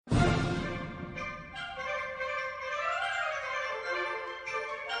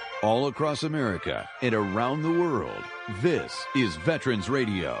all across America and around the world. This is Veterans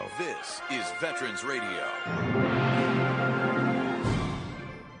Radio. This is Veterans Radio.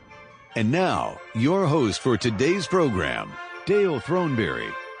 And now, your host for today's program, Dale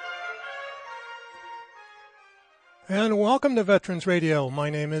Throneberry. And welcome to Veterans Radio. My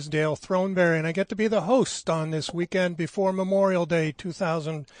name is Dale Throneberry, and I get to be the host on this weekend before Memorial Day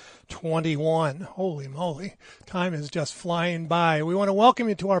 2021. Holy moly, time is just flying by. We want to welcome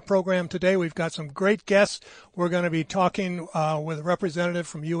you to our program today. We've got some great guests. We're going to be talking with a representative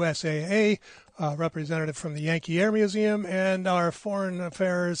from USAA, a representative from the Yankee Air Museum, and our foreign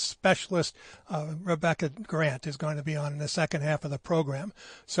affairs specialist, Rebecca Grant, is going to be on in the second half of the program.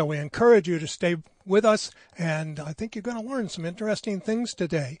 So we encourage you to stay with us, and I think you're going to learn some interesting things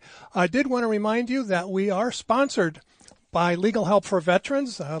today. I did want to remind you that we are sponsored by Legal Help for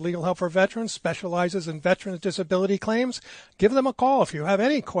Veterans. Legal Help for Veterans specializes in veterans disability claims. Give them a call if you have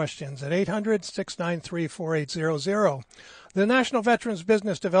any questions at 800-693-4800. The National Veterans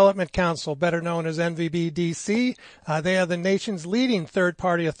Business Development Council, better known as NVBDC, they are the nation's leading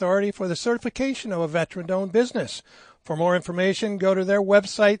third-party authority for the certification of a veteran-owned business. For more information, go to their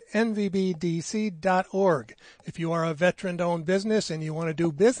website, nvbdc.org. If you are a veteran-owned business and you want to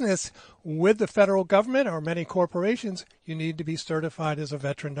do business with the federal government or many corporations, you need to be certified as a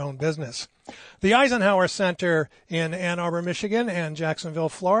veteran-owned business. The Eisenhower Center in Ann Arbor, Michigan and Jacksonville,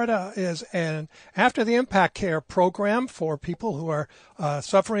 Florida is an after the impact care program for people who are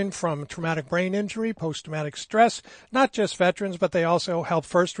suffering from traumatic brain injury, post-traumatic stress, not just veterans, but they also help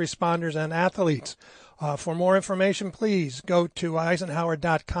first responders and athletes. For more information, please go to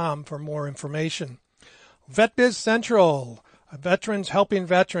Eisenhower.com for more information. VetBiz Central, veterans helping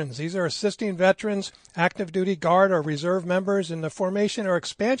veterans. These are assisting veterans, active duty guard or reserve members in the formation or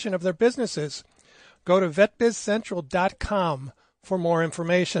expansion of their businesses. Go to VetBizCentral.com for more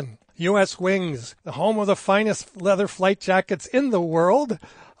information. U.S. Wings, the home of the finest leather flight jackets in the world.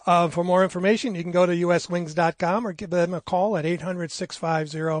 For more information, you can go to uswings.com or give them a call at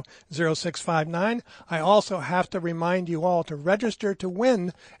 800-650-0659. I also have to remind you all to register to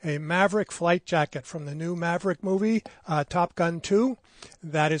win a Maverick flight jacket from the new Maverick movie, Top Gun 2.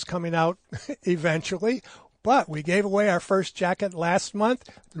 That is coming out eventually. But we gave away our first jacket last month.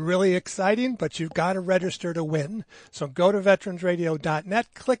 Really exciting, but you've got to register to win. So go to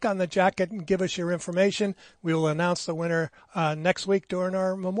veteransradio.net, click on the jacket, and give us your information. We will announce the winner next week during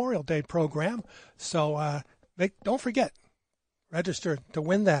our Memorial Day program. So don't forget, register to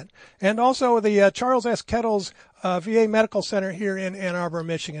win that. And also the Charles S. Kettles VA Medical Center here in Ann Arbor,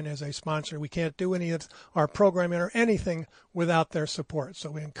 Michigan is a sponsor. We can't do any of our programming or anything without their support.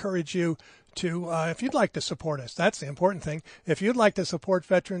 So we encourage you to, if you'd like to support us, that's the important thing. If you'd like to support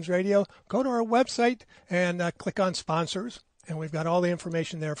Veterans Radio, go to our website and click on sponsors. And we've got all the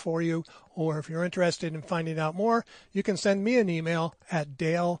information there for you. Or if you're interested in finding out more, you can send me an email at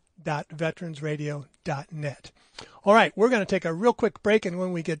dale.veteransradio.net. All right, we're going to take a real quick break, and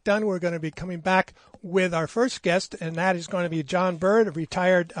when we get done, we're going to be coming back with our first guest, and that is going to be John Byrd, a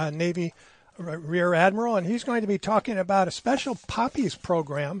retired Navy Rear Admiral, and he's going to be talking about a special Poppies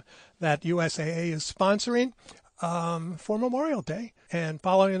program that USAA is sponsoring for Memorial Day. And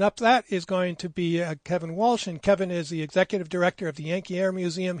following up that is going to be Kevin Walsh, and Kevin is the executive director of the Yankee Air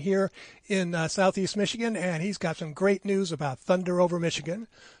Museum here in Southeast Michigan, and he's got some great news about Thunder over Michigan.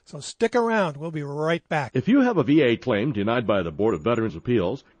 So stick around. We'll be right back. If you have a VA claim denied by the Board of Veterans'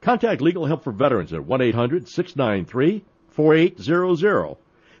 Appeals, contact Legal Help for Veterans at 1-800-693-4800.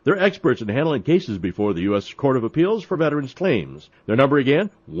 They're experts in handling cases before the U.S. Court of Appeals for Veterans Claims. Their number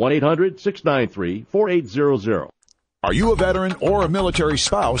again, 1-800-693-4800. Are you a veteran or a military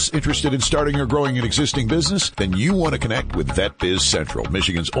spouse interested in starting or growing an existing business? Then you want to connect with VetBiz Central,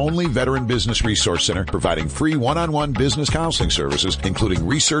 Michigan's only veteran business resource center, providing free one-on-one business counseling services, including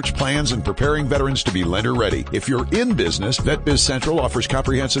research plans and preparing veterans to be lender ready. If you're in business, VetBiz Central offers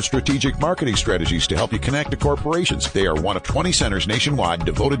comprehensive strategic marketing strategies to help you connect to corporations. They are one of 20 centers nationwide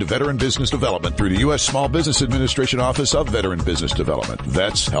devoted to veteran business development through the U.S. Small Business Administration Office of Veteran Business Development.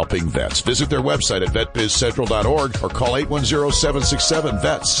 Vets helping vets. Visit their website at vetbizcentral.org or call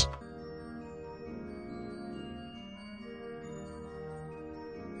 810-767-VETS.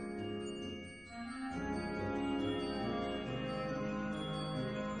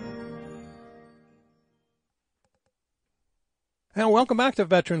 And welcome back to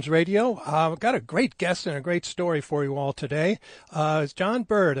Veterans Radio. I've got a great guest and a great story for you all today. It's John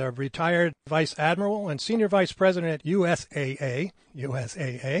Byrd, a retired Vice Admiral and Senior Vice President at USAA.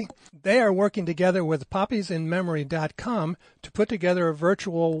 They are working together with poppiesinmemory.com to put together a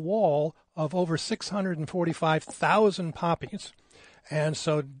virtual wall of over 645,000 poppies. And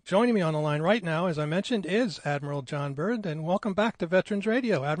so joining me on the line right now, as I mentioned, is Admiral John Byrd. And welcome back to Veterans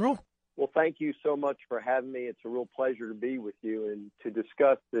Radio, Admiral. Well, thank you so much for having me. It's a real pleasure to be with you and to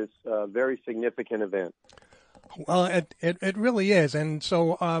discuss this very significant event. Well, it really is. And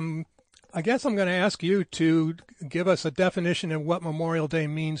so I guess I'm going to ask you to give us a definition of what Memorial Day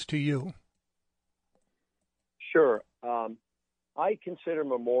means to you. Sure. I consider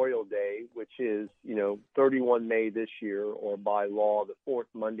Memorial Day, which is, 31 May this year, or by law, the fourth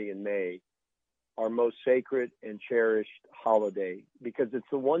Monday in May, our most sacred and cherished holiday, because it's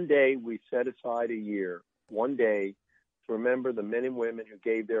the one day we set aside a year, one day to remember the men and women who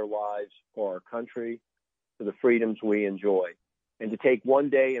gave their lives for our country, for the freedoms we enjoy. And to take one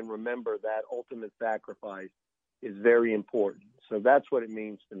day and remember that ultimate sacrifice is very important. So that's what it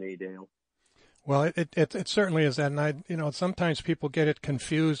means to me, Dale. Well, it certainly is that, and sometimes people get it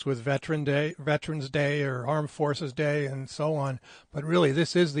confused with Veterans Day or Armed Forces Day and so on. But really,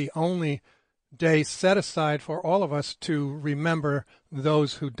 this is the only day set aside for all of us to remember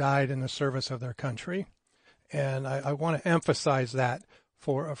those who died in the service of their country, and I want to emphasize that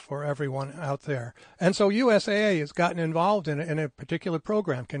for everyone out there. And so USAA has gotten involved in a particular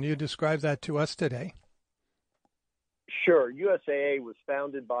program. Can you describe that to us today? Sure. USAA was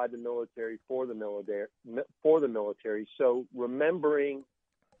founded by the military for the military. So remembering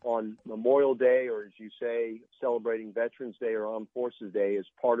on Memorial Day, or as you say, celebrating Veterans Day or Armed Forces Day, is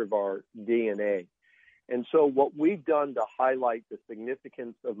part of our DNA. And so what we've done to highlight the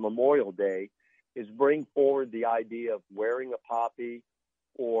significance of Memorial Day is bring forward the idea of wearing a poppy,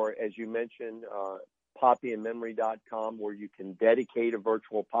 or as you mentioned, poppyinmemory.com, where you can dedicate a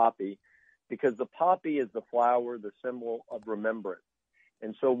virtual poppy, because the poppy is the flower, the symbol of remembrance.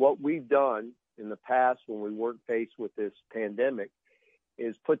 And so what we've done in the past when we weren't faced with this pandemic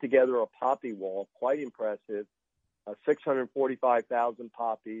is put together a poppy wall, quite impressive, 645,000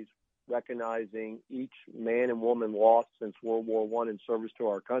 poppies, recognizing each man and woman lost since World War I in service to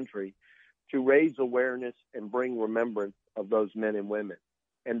our country, to raise awareness and bring remembrance of those men and women.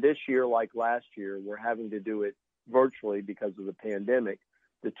 And this year, like last year, we're having to do it virtually because of the pandemic.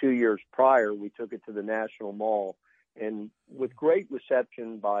 The 2 years prior, we took it to the National Mall, and with great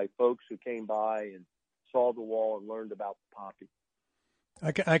reception by folks who came by and saw the wall and learned about the poppy.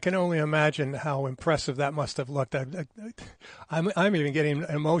 I can only imagine how impressive that must have looked. I'm even getting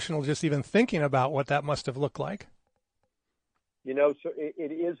emotional just even thinking about what that must have looked like. So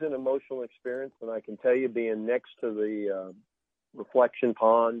it is an emotional experience, and I can tell you, being next to the reflection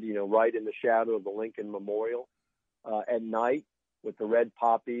pond, right in the shadow of the Lincoln Memorial at night with the red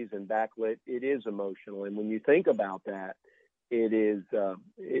poppies and backlit, it is emotional. And when you think about that, it is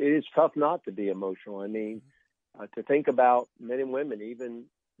tough not to be emotional. I mean, to think about men and women, even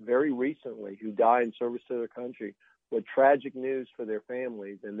very recently, who die in service to their country, what tragic news for their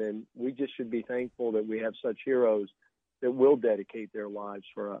families. And then we just should be thankful that we have such heroes that will dedicate their lives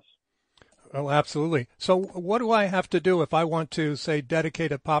for us. Oh, absolutely. So what do I have to do if I want to, say,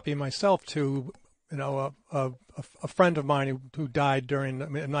 dedicate a poppy myself to, a friend of mine who died during,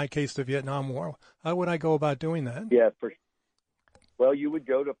 in my case, the Vietnam War? How would I go about doing that? Yeah, well, you would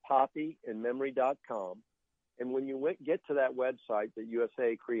go to poppyinmemory.com. And when you get to that website that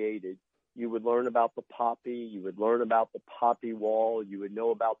USA created, you would learn about the poppy, you would learn about the poppy wall, you would know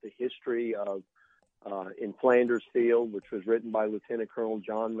about the history of in Flanders Field, which was written by Lieutenant Colonel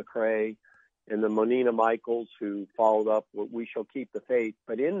John McCrae, and the Monina Michaels, who followed up with We Shall Keep the Faith.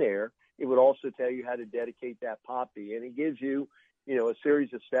 But in there, it would also tell you how to dedicate that poppy, and it gives you, a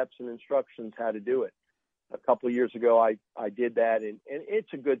series of steps and instructions how to do it. A couple of years ago, I did that, and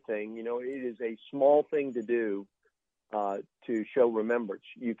it's a good thing. It is a small thing to do to show remembrance.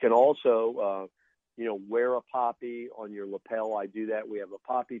 You can also, wear a poppy on your lapel. I do that. We have a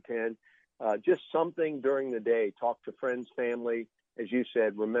poppy pin. Just something during the day. Talk to friends, family. As you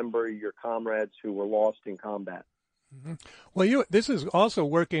said, remember your comrades who were lost in combat. Mm-hmm. Well, this is also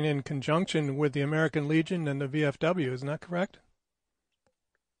working in conjunction with the American Legion and the VFW. Isn't that correct?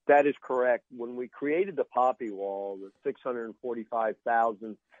 That is correct. When we created the poppy wall, the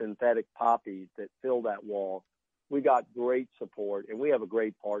 645,000 synthetic poppies that fill that wall, we got great support, and we have a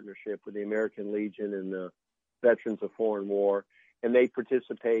great partnership with the American Legion and the Veterans of Foreign War, and they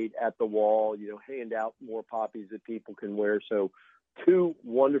participate at the wall, hand out more poppies that people can wear. So two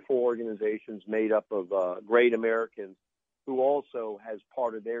wonderful organizations made up of great Americans who also, as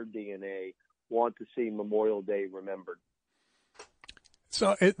part of their DNA, want to see Memorial Day remembered.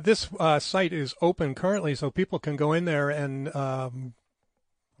 So this site is open currently, so people can go in there and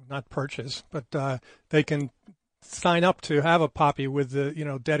not purchase, but they can sign up to have a poppy with the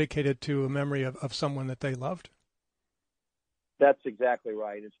dedicated to a memory of someone that they loved. That's exactly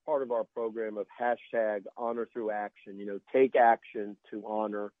right. It's part of our program of hashtag honor through action. Take action to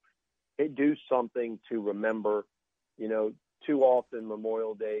honor. Do something to remember. Too often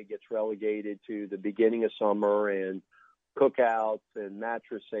Memorial Day gets relegated to the beginning of summer and cookouts and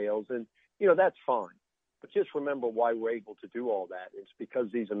mattress sales. And, that's fine. But just remember why we're able to do all that. It's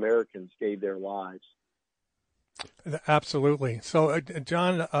because these Americans gave their lives. Absolutely. So,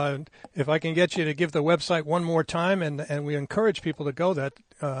 John, if I can get you to give the website one more time, and we encourage people to go to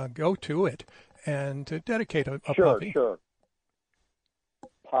it and to dedicate a puppy. Sure.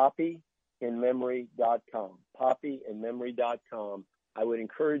 PoppyInMemory.com. PoppyInMemory.com. I would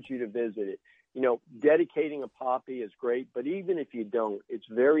encourage you to visit it. Dedicating a poppy is great, but even if you don't, it's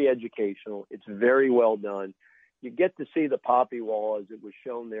very educational. It's very well done. You get to see the poppy wall as it was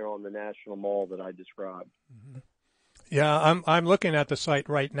shown there on the National Mall that I described. Mm-hmm. Yeah, I'm looking at the site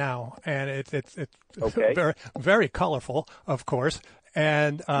right now, and it's okay. very, very colorful, of course,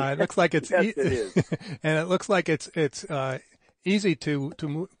 and it looks like it's yes, it is. and it looks like it's easy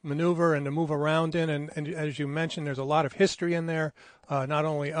to maneuver and to move around in, and as you mentioned, there's a lot of history in there, not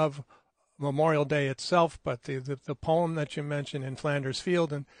only of Memorial Day itself, but the poem that you mentioned in Flanders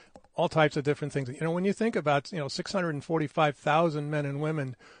Field and all types of different things. When you think about 645,000 men and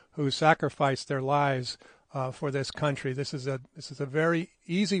women who sacrificed their lives for this country, this is a very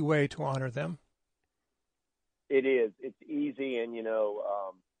easy way to honor them. It is. It's easy, and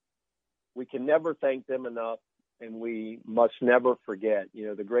we can never thank them enough, and we must never forget.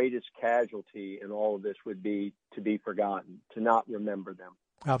 The greatest casualty in all of this would be to be forgotten, to not remember them.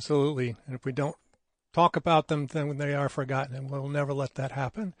 Absolutely. And if we don't talk about them, then they are forgotten, and we'll never let that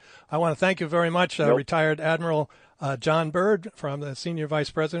happen. I want to thank you very much, Retired Admiral John Bird, from the Senior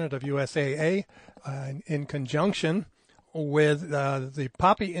Vice President of USAA, in conjunction with the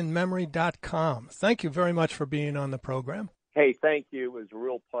PoppyInMemory.com. Thank you very much for being on the program. Hey, thank you. It was a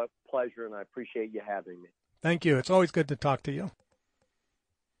real pleasure, and I appreciate you having me. Thank you. It's always good to talk to you.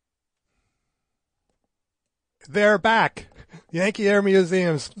 They're back. Yankee Air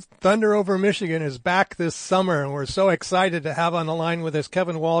Museum's Thunder Over Michigan is back this summer, and we're so excited to have on the line with us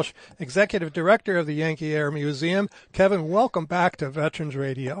Kevin Walsh, Executive Director of the Yankee Air Museum. Kevin, welcome back to Veterans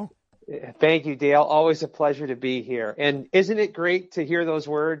Radio. Thank you, Dale. Always a pleasure to be here. And isn't it great to hear those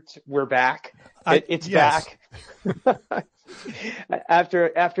words, we're back? It's yes. back.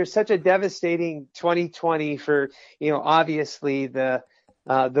 After such a devastating 2020 for, obviously the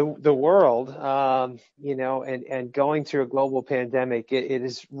world, and going through a global pandemic, it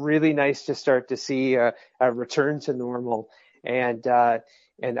is really nice to start to see a return to normal, and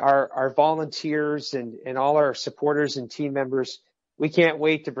our volunteers and all our supporters and team members, we can't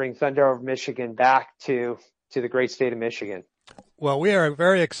wait to bring Thunder Over Michigan back to the great state of Michigan. Well, we are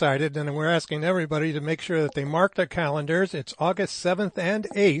very excited, and we're asking everybody to make sure that they mark their calendars. It's August 7th and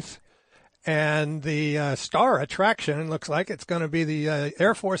 8th. And the star attraction looks like it's going to be the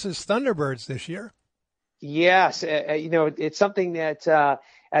Air Force's Thunderbirds this year. Yes. It's something that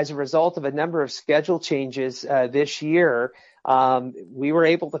as a result of a number of schedule changes this year, we were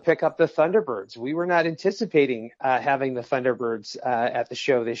able to pick up the Thunderbirds. We were not anticipating having the Thunderbirds at the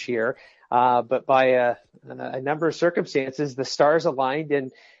show this year, but by a number of circumstances, the stars aligned,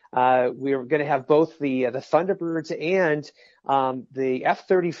 and we were going to have both the Thunderbirds and the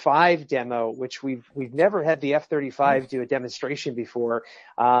F-35 demo, which we've never had the F-35 do a demonstration before.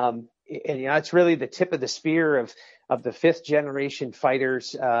 And it's really the tip of the spear of the fifth generation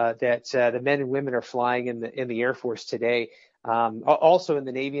fighters that the men and women are flying in the Air Force today. Also in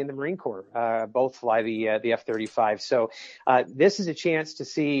the Navy and the Marine Corps, both fly the F-35. So this is a chance to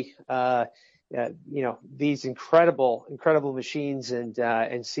see these incredible machines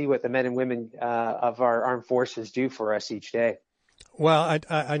and see what the men and women of our armed forces do for us each day. Well,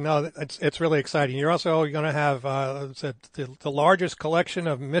 I know that it's really exciting. You're also going to have the largest collection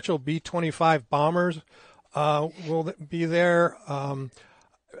of Mitchell B-25 bombers will be there,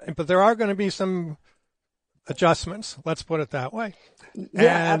 but there are going to be some adjustments. Let's put it that way.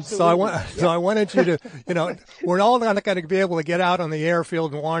 Yeah, and so I wanted you to, we're all not going to be able to get out on the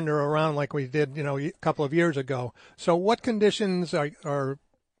airfield and wander around like we did, a couple of years ago. So what conditions are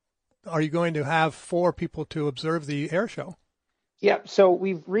you going to have for people to observe the air show? Yeah, so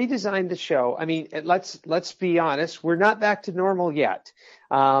we've redesigned the show. I mean, let's be honest, we're not back to normal yet.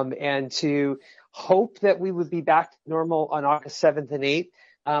 And to hope that we would be back to normal on August 7th and 8th,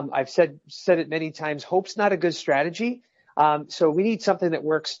 I've said it many times, hope's not a good strategy. So we need something that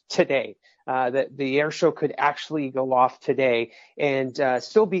works today. that the air show could actually go off today and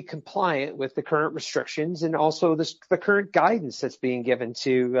still be compliant with the current restrictions and also the current guidance that's being given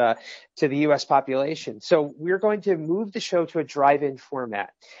to the U.S. population. So we're going to move the show to a drive-in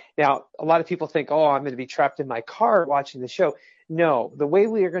format. Now, a lot of people think, oh, I'm going to be trapped in my car watching the show. No, the way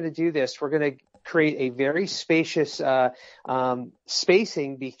we are going to do this, we're going to create a very spacious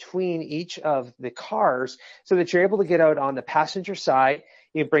spacing between each of the cars so that you're able to get out on the passenger side.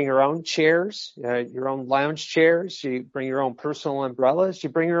 You bring your own chairs, your own lounge chairs. You bring your own personal umbrellas. You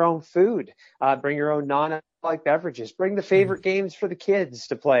bring your own food. Bring your own non-alcoholic beverages. Bring the favorite games for the kids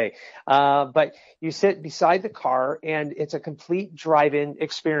to play. But you sit beside the car, and it's a complete drive-in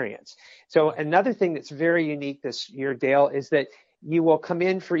experience. So another thing that's very unique this year, Dale, is that you will come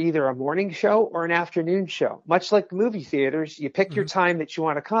in for either a morning show or an afternoon show. Much like movie theaters, you pick your time that you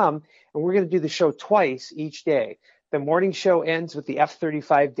want to come, and we're going to do the show twice each day. The morning show ends with the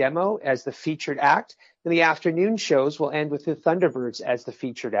F-35 demo as the featured act, and the afternoon shows will end with the Thunderbirds as the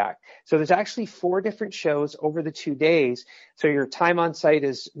featured act. So there's actually 4 different shows over the 2 days, so your time on site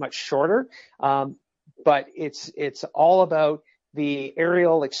is much shorter, but it's all about the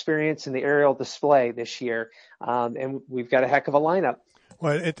aerial experience and the aerial display this year, and we've got a heck of a lineup.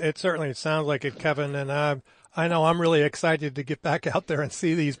 Well, it certainly sounds like it, Kevin, and I know I'm really excited to get back out there and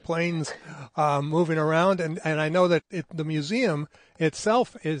see these planes moving around, and I know that the museum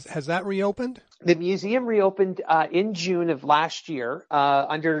itself has that reopened? The museum reopened in June of last year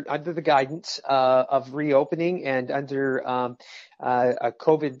under the guidance of reopening and under a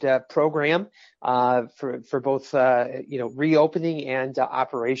COVID program for both reopening and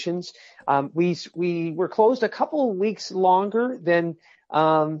operations. We were closed a couple of weeks longer than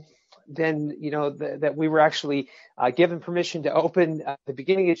that we were actually given permission to open at the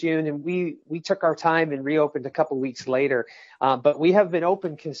beginning of June, and we took our time and reopened a couple of weeks later. But we have been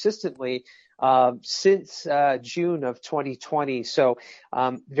open consistently since June of 2020. So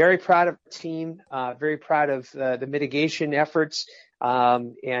very proud of the team, very proud of the mitigation efforts,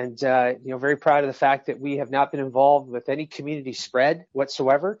 and very proud of the fact that we have not been involved with any community spread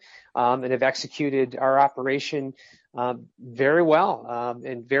whatsoever, and have executed our operation very well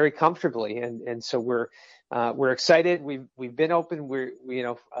and very comfortably. And so we're excited. We've been open.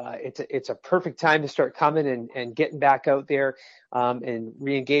 It's a perfect time to start coming and getting back out there, and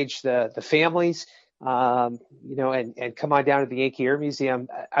reengage the families, and come on down to the Yankee Air Museum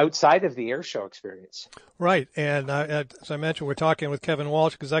outside of the air show experience. Right. And as I mentioned, we're talking with Kevin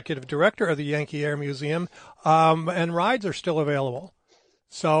Walsh, Executive Director of the Yankee Air Museum, and rides are still available.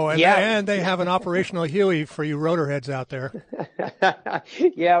 So, and they have an operational Huey for you rotor heads out there.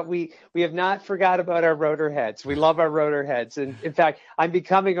 Yeah, we have not forgot about our rotor heads. We love our rotor heads. And in fact, I'm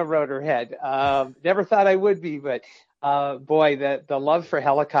becoming a rotor head. Never thought I would be, but boy, the love for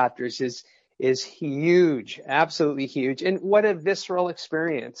helicopters is huge, absolutely huge. And what a visceral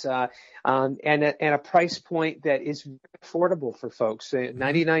experience, and a price point that is affordable for folks.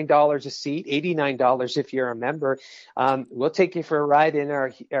 $99 a seat, $89 if you're a member. We'll take you for a ride in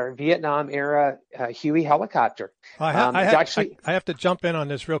our Vietnam era Huey helicopter. I have to jump in on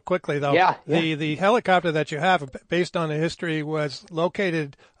this real quickly, though. Yeah. The helicopter that you have, based on the history, was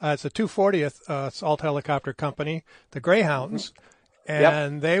located as the 240th Assault Helicopter Company, the Greyhounds.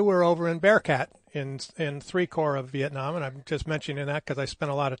 And they were over in Bearcat in 3 Corps of Vietnam. And I'm just mentioning that because I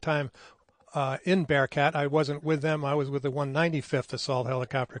spent a lot of time in Bearcat. I wasn't with them. I was with the 195th Assault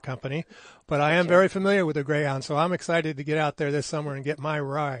Helicopter Company. But I am very familiar with the Greyhound, so I'm excited to get out there this summer and get my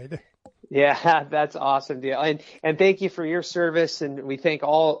ride. Yeah, that's awesome, Dale. And thank you for your service, and we thank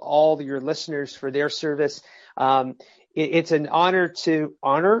all your listeners for their service. It's an honor to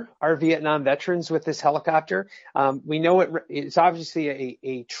honor our Vietnam veterans with this helicopter. We know it's obviously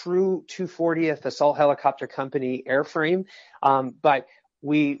a true 240th Assault Helicopter Company airframe, but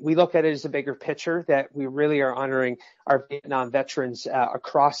we look at it as a bigger picture that we really are honoring our Vietnam veterans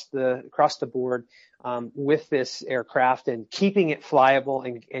across the board with this aircraft and keeping it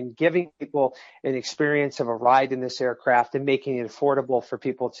flyable and giving people an experience of a ride in this aircraft and making it affordable for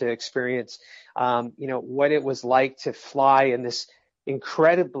people to experience, what it was like to fly in this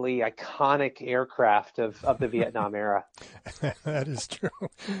incredibly iconic aircraft of the Vietnam era. That is true.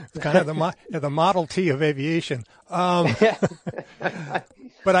 It's kind of the Model T of aviation. But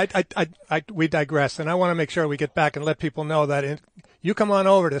we digress, and I want to make sure we get back and let people know that you come on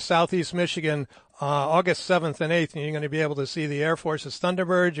over to Southeast Michigan August 7th and 8th, and you're going to be able to see the Air Force's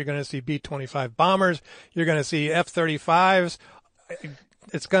Thunderbirds. You're going to see B-25 bombers. You're going to see F-35s.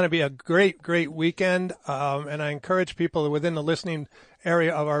 It's going to be a great, great weekend, and I encourage people within the listening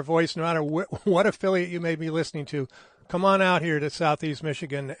area of our voice, no matter what affiliate you may be listening to, come on out here to Southeast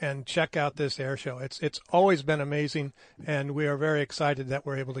Michigan and check out this air show. It's always been amazing, and we are very excited that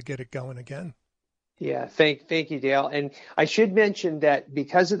we're able to get it going again. Yeah, thank you, Dale. And I should mention that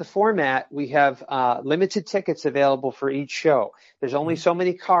because of the format, we have limited tickets available for each show. There's only so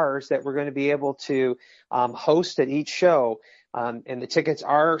many cars that we're going to be able to host at each show. And the tickets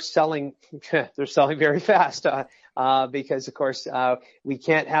are selling, they're selling very fast because, of course, we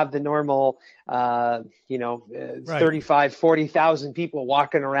can't have the normal, 35, 40,000 people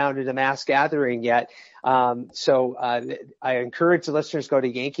walking around in a mass gathering yet. So I encourage the listeners go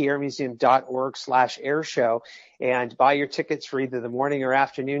to yankeeairmuseum.org/airshow and buy your tickets for either the morning or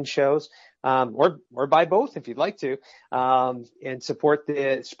afternoon shows. Or buy both if you'd like to, and support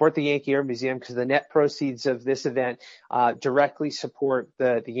the Yankee Air Museum, because the net proceeds of this event directly support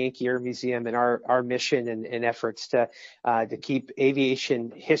the Yankee Air Museum and our mission and efforts to keep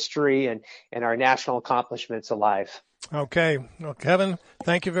aviation history and our national accomplishments alive. Okay. Well, Kevin,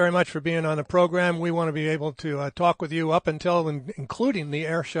 thank you very much for being on the program. We want to be able to talk with you up until and including the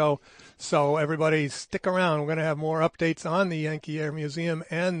air show. So everybody stick around. We're going to have more updates on the Yankee Air Museum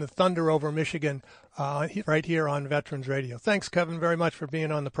and the Thunder over Michigan right here on Veterans Radio. Thanks, Kevin, very much for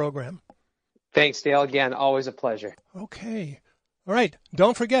being on the program. Thanks, Dale. Again, always a pleasure. Okay. All right.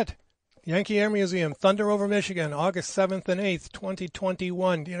 Don't forget, Yankee Air Museum, Thunder over Michigan, August 7th and 8th,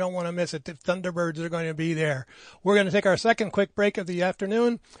 2021. You don't want to miss it. The Thunderbirds are going to be there. We're going to take our second quick break of the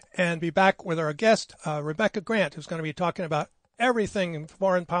afternoon and be back with our guest, Rebecca Grant, who's going to be talking about everything in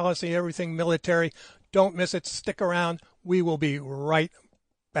foreign policy, everything military. Don't miss it. Stick around. We will be right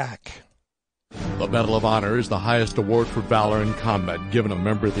back. The Medal of Honor is the highest award for valor in combat given a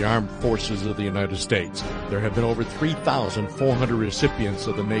member of the Armed Forces of the United States. There have been over 3,400 recipients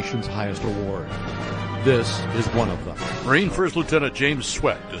of the nation's highest award. This is one of them. Marine First Lieutenant James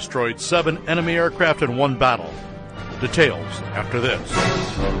Sweat destroyed 7 enemy aircraft in one battle. Details after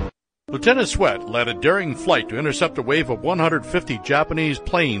this. Lieutenant Sweat led a daring flight to intercept a wave of 150 Japanese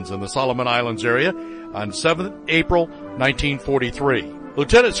planes in the Solomon Islands area on 7th April 1943.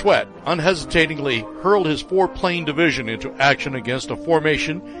 Lieutenant Sweat unhesitatingly hurled his 4-plane division into action against a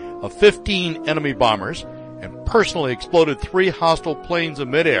formation of 15 enemy bombers and personally exploded 3 hostile planes in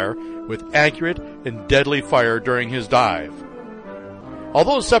midair with accurate and deadly fire during his dive.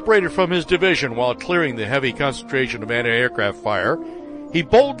 Although separated from his division while clearing the heavy concentration of anti-aircraft fire, he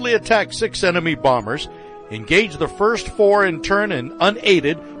boldly attacked 6 enemy bombers, engaged the first 4 in turn, and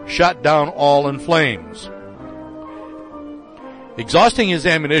unaided shot down all in flames. Exhausting his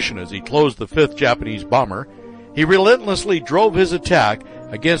ammunition as he closed the 5th Japanese bomber, he relentlessly drove his attack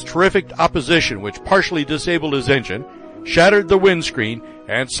against terrific opposition which partially disabled his engine, shattered the windscreen,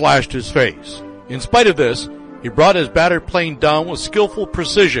 and slashed his face. In spite of this, he brought his battered plane down with skillful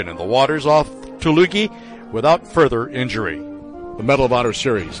precision in the waters off Tulugi without further injury. The Medal of Honor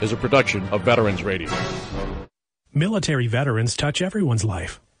series is a production of Veterans Radio. Military veterans touch everyone's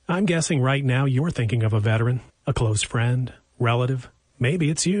life. I'm guessing right now you're thinking of a veteran, a close friend, relative. Maybe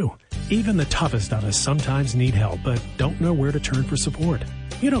it's you. Even the toughest of us sometimes need help, but don't know where to turn for support.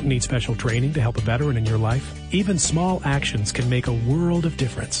 You don't need special training to help a veteran in your life. Even small actions can make a world of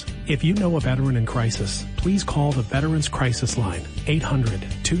difference. If you know a veteran in crisis, please call the Veterans Crisis Line,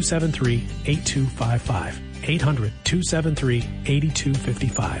 800-273-8255.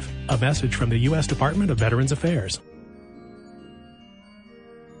 800-273-8255. A message from the U.S. Department of Veterans Affairs.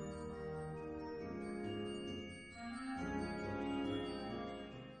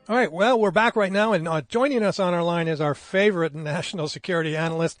 All right, well, we're back right now, and joining us on our line is our favorite national security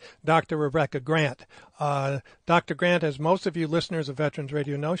analyst, Dr. Rebecca Grant. Dr. Grant, as most of you listeners of Veterans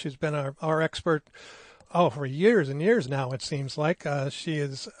Radio know, she's been our expert, for years and years now, it seems like. She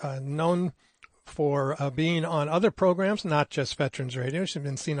is known for being on other programs, not just Veterans Radio. She's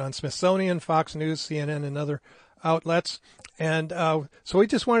been seen on Smithsonian, Fox News, CNN, and other outlets. And so we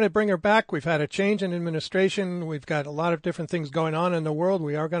just wanted to bring her back. We've had a change in administration. We've got a lot of different things going on in the world.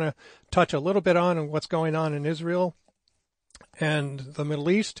 We are going to touch a little bit on what's going on in Israel and the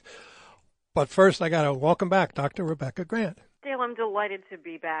Middle East. But first, I got to welcome back Dr. Rebecca Grant. Dale, I'm delighted to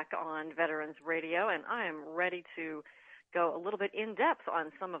be back on Veterans Radio, and I am ready to go a little bit in depth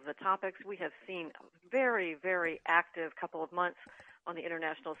on some of the topics. We have seen a very, very active couple of months on the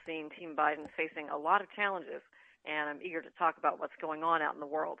international scene. Team Biden facing a lot of challenges, and I'm eager to talk about what's going on out in the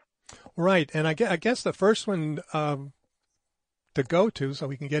world. Right, and I guess the first one to go to, so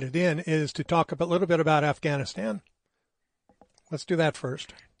we can get it in, is to talk a little bit about Afghanistan. Let's do that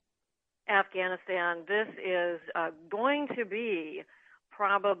first. Afghanistan, this is going to be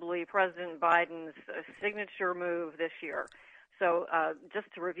probably President Biden's signature move this year. So just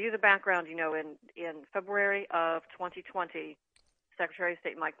to review the background, in February of 2020, Secretary of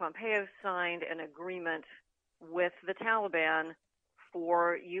State Mike Pompeo signed an agreement with the Taliban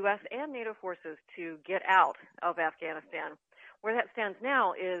for U.S. and NATO forces to get out of Afghanistan. Where that stands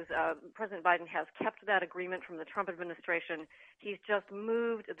now is President Biden has kept that agreement from the Trump administration. He's just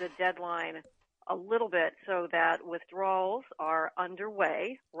moved the deadline a little bit so that withdrawals are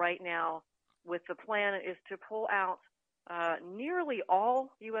underway right now, with the plan is to pull out nearly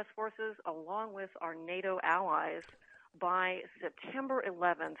all U.S. forces along with our NATO allies by September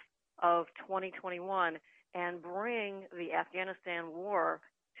 11th of 2021 and bring the Afghanistan war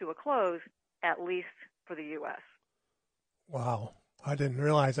to a close, at least for the U.S. Wow. I didn't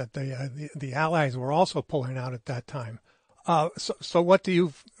realize that the allies were also pulling out at that time. So what do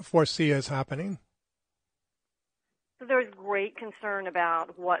you foresee as happening? So there's great concern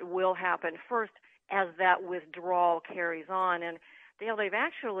about what will happen first as that withdrawal carries on. And Dale, they've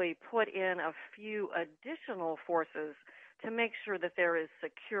actually put in a few additional forces to make sure that there is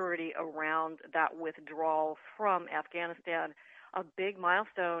security around that withdrawal from Afghanistan. A big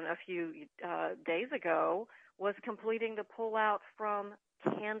milestone a few days ago was completing the pullout from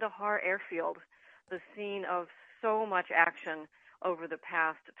Kandahar Airfield, the scene of so much action over the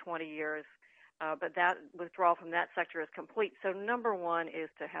past 20 years. But that withdrawal from that sector is complete. So number one is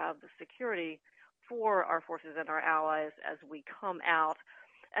to have the security for our forces and our allies as we come out.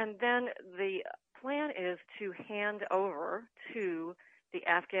 And then the plan is to hand over to the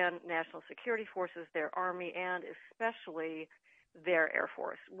Afghan National Security Forces, their army, and especially their Air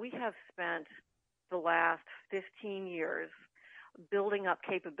Force. We have spent the last 15 years building up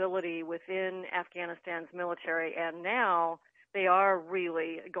capability within Afghanistan's military, and now they are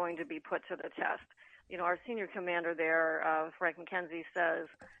really going to be put to the test. Our senior commander there, Frank McKenzie, says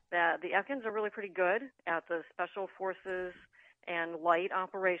that the Afghans are really pretty good at the special forces and light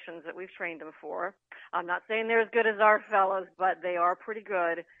operations that we've trained them for. I'm not saying they're as good as our fellows, but they are pretty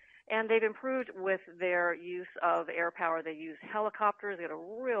good. And they've improved with their use of air power. They use helicopters. They got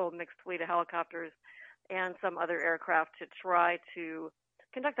a real mixed fleet of helicopters and some other aircraft to try to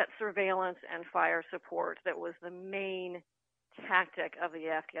conduct that surveillance and fire support that was the main tactic of the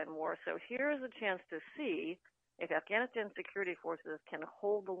Afghan war. So here's a chance to see if Afghanistan security forces can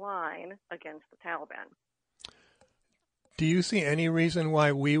hold the line against the Taliban. Do you see any reason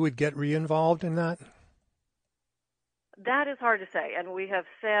why we would get re-involved in that? That is hard to say, and we have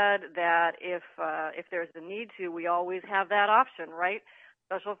said that if there's the need to, we always have that option, right?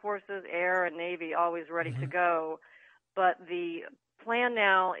 Special Forces, Air, and Navy always ready to go. But the plan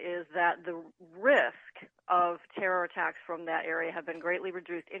now is that the risk of terror attacks from that area have been greatly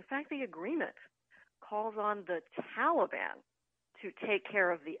reduced. In fact, the agreement calls on the Taliban to take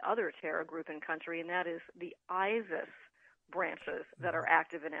care of the other terror group in country, and that is the ISIS branches that are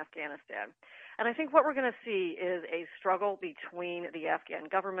active in Afghanistan. And I think what we're going to see is a struggle between the Afghan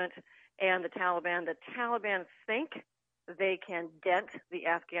government and the Taliban. The Taliban think they can dent the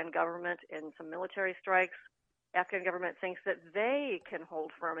Afghan government in some military strikes. Afghan government thinks that they can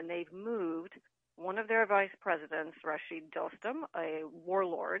hold firm, and they've moved one of their vice presidents, Rashid Dostum, a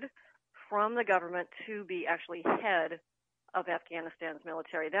warlord, from the government to be actually head of Afghanistan's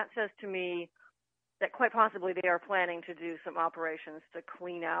military. That says to me that quite possibly they are planning to do some operations to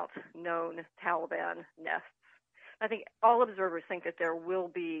clean out known Taliban nests. I think all observers think that there will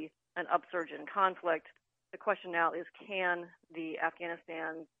be an upsurge in conflict. The question now is, can the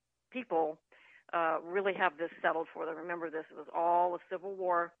Afghanistan people really have this settled for them? Remember, this was all a civil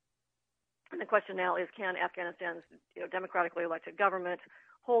war. And the question now is, can Afghanistan's democratically elected government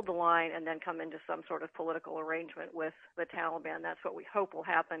hold the line and then come into some sort of political arrangement with the Taliban? That's what we hope will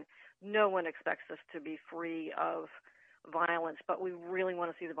happen. No one expects us to be free of violence, but we really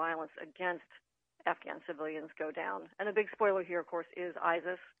want to see the violence against Afghan civilians go down. And the big spoiler here, of course, is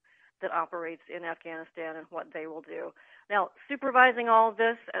ISIS that operates in Afghanistan and what they will do. Now, supervising all of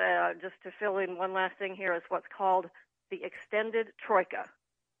this, just to fill in one last thing here, is what's called the extended troika.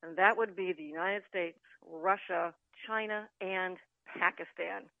 And that would be the United States, Russia, China, and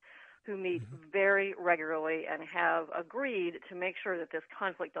Pakistan, who meet very regularly and have agreed to make sure that this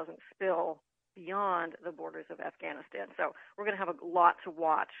conflict doesn't spill beyond the borders of Afghanistan. So we're going to have a lot to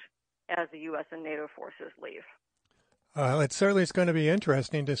watch as the U.S. and NATO forces leave. It certainly is going to be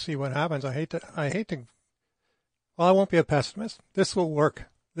interesting to see what happens. I hate to. Well, I won't be a pessimist. This will work.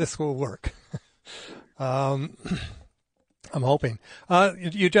 I'm hoping.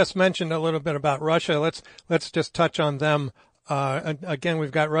 You just mentioned a little bit about Russia. Let's just touch on them. Again,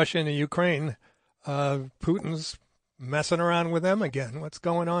 we've got Russia and the Ukraine. Putin's messing around with them again. What's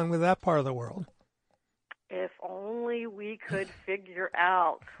going on with that part of the world? if only we could figure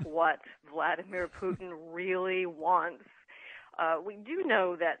out what Vladimir Putin really wants. We do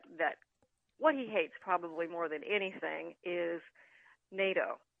know that what he hates probably more than anything is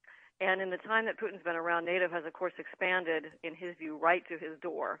NATO. And in the time that Putin's been around, NATO has, of course, expanded, in his view, right to his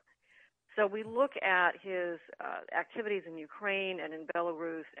door. So we look at his activities in Ukraine and in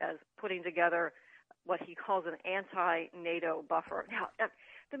Belarus as putting together what he calls an anti-NATO buffer. Now,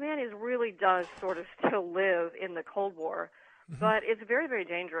 the man really does sort of still live in the Cold War, but it's very, very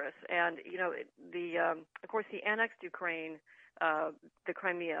dangerous. And, of course, he annexed Ukraine, the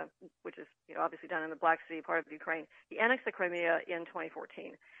Crimea, which is, obviously down in the Black Sea, part of Ukraine. He annexed the Crimea in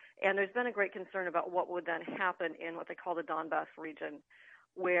 2014. And there's been a great concern about what would then happen in what they call the Donbass region,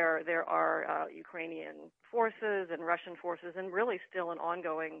 where there are Ukrainian forces and Russian forces, and really still an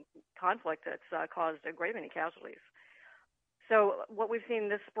ongoing conflict that's caused a great many casualties. So what we've seen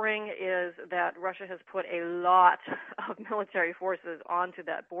this spring is that Russia has put a lot of military forces onto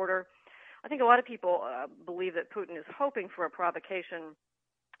that border. I think a lot of people believe that Putin is hoping for a provocation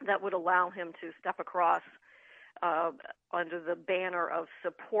that would allow him to step across under the banner of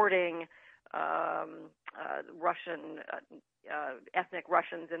supporting Russian ethnic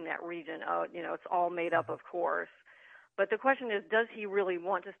Russians in that region. It's all made up, of course. But the question is, does he really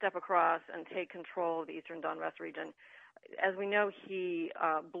want to step across and take control of the eastern Donbass region? As we know, he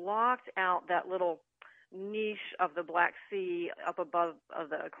blocked out that little niche of the Black Sea up above of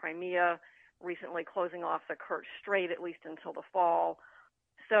the Crimea, recently closing off the Kerch Strait, at least until the fall.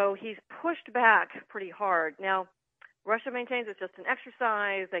 So he's pushed back pretty hard. Now, Russia maintains it's just an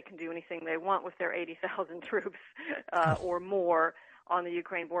exercise. They can do anything they want with their 80,000 troops or more on the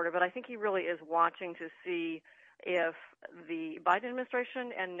Ukraine border. But I think he really is watching to see if the Biden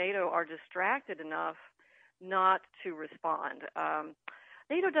administration and NATO are distracted enough not to respond.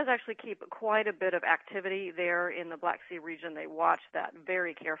 NATO does actually keep quite a bit of activity there in the Black Sea region. They watch that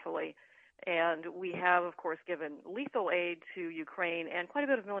very carefully. And we have, of course, given lethal aid to Ukraine and quite a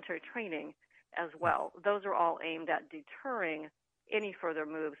bit of military training as well. Those are all aimed at deterring any further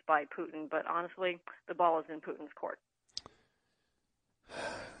moves by Putin. But honestly, the ball is in Putin's court.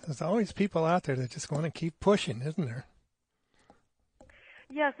 There's always people out there that just want to keep pushing, isn't there?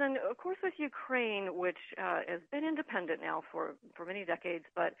 Yes, and of course with Ukraine, which has been independent now for many decades,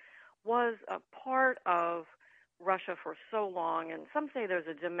 but was a part of Russia for so long. And some say there's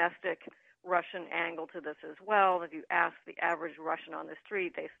a domestic Russian angle to this as well. If you ask the average Russian on the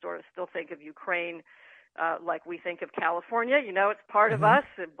street, they sort of still think of Ukraine like we think of California. It's part of us.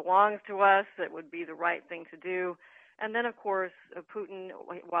 It belongs to us. It would be the right thing to do. And then, of course, Putin,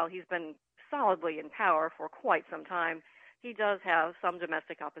 while he's been solidly in power for quite some time, he does have some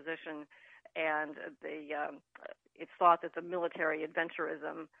domestic opposition, and it's thought that the military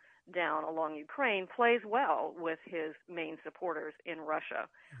adventurism down along Ukraine plays well with his main supporters in Russia.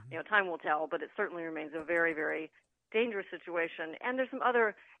 Time will tell, but it certainly remains a very, very dangerous situation. And there's some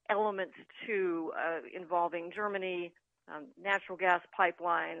other elements, too, involving Germany, natural gas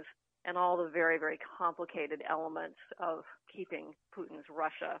pipelines, and all the very, very complicated elements of keeping Putin's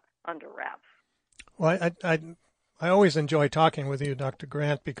Russia under wraps. Well, I always enjoy talking with you, Dr.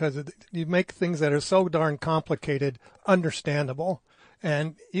 Grant, because you make things that are so darn complicated understandable.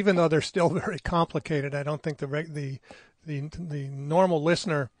 And even though they're still very complicated, I don't think the normal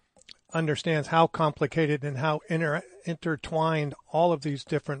listener understands how complicated and how intertwined all of these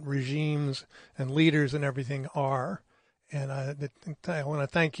different regimes and leaders and everything are. And I want to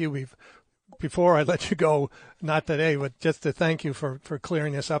thank you before I let you go, not today, but just to thank you for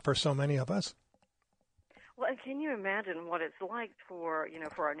clearing this up for so many of us. Well, and can you imagine what it's like for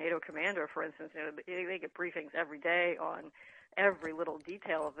our NATO commander, for instance? They get briefings every day on every little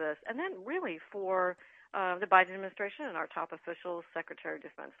detail of this. And then really for the Biden administration and our top officials, Secretary of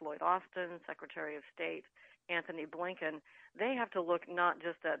Defense Lloyd Austin, Secretary of State Anthony Blinken, they have to look not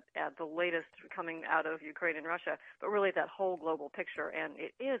just at the latest coming out of Ukraine and Russia, but really at that whole global picture. And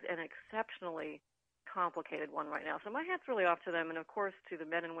it is an exceptionally complicated one right now. So my hat's really off to them, and of course to the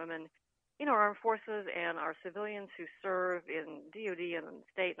men and women our armed forces and our civilians who serve in DOD and in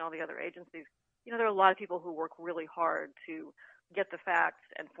state and all the other agencies. There are a lot of people who work really hard to get the facts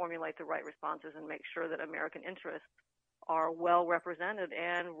and formulate the right responses and make sure that American interests are well represented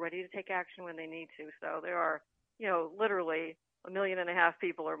and ready to take action when they need to. So there are, literally 1.5 million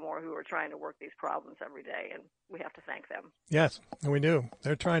people or more who are trying to work these problems every day, and we have to thank them. Yes, we do.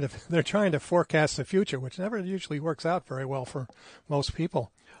 They're trying to forecast the future, which never usually works out very well for most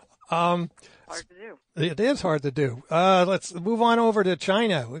people. Hard to do. It is hard to do. Let's move on over to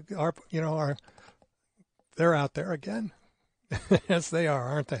China. They're out there again. Yes, they are,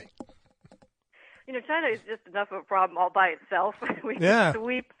 aren't they? China is just enough of a problem all by itself. We Yeah.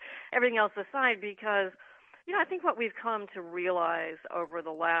 sweep everything else aside because, I think what we've come to realize over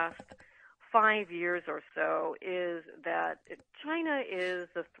the last 5 years or so is that China is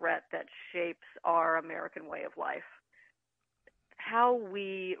the threat that shapes our American way of life. How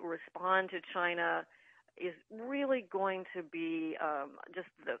we respond to China is really going to be just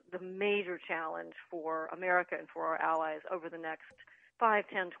the major challenge for America and for our allies over the next 5,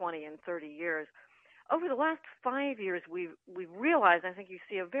 10, 20, and 30 years. Over the last 5 years, we've realized, I think you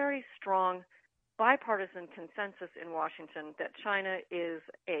see a very strong bipartisan consensus in Washington that China is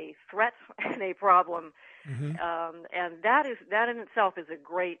a threat and a problem. Mm-hmm. And that in itself is a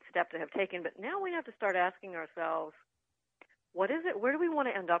great step to have taken. But now we have to start asking ourselves, what is it? Where do we want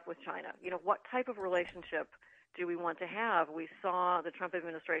to end up with China? What type of relationship do we want to have? We saw the Trump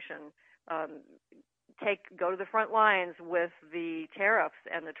administration go to the front lines with the tariffs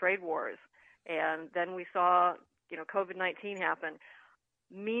and the trade wars. And then we saw, COVID-19 happen.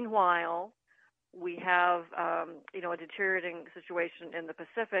 Meanwhile, we have, a deteriorating situation in the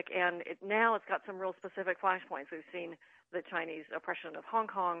Pacific, and now it's got some real specific flashpoints. We've seen the Chinese oppression of Hong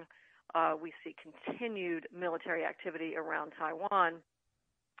Kong. We see continued military activity around Taiwan.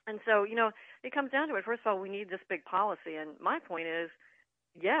 And so, it comes down to it. First of all, we need this big policy. And my point is,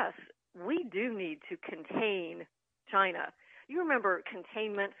 yes, we do need to contain China. You remember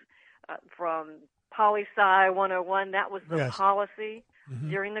containment from Poli-Sci 101? That was the policy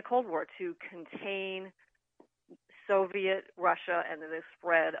during the Cold War, to contain Soviet Russia and the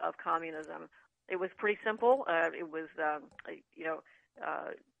spread of communism. It was pretty simple. It was,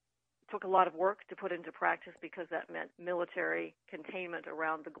 took a lot of work to put into practice because that meant military containment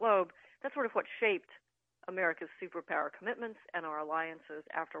around the globe. That's sort of what shaped America's superpower commitments and our alliances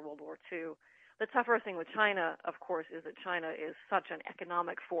after World War II. The tougher thing with China, of course, is that China is such an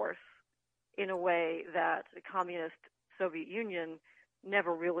economic force in a way that the communist Soviet Union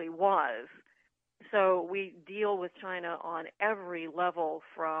never really was. So we deal with China on every level,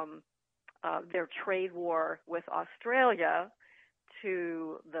 from their trade war with Australia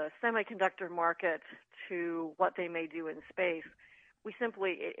to the semiconductor market to what they may do in space.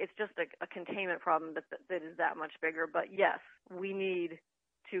 It's just a containment problem that is that much bigger. But yes, we need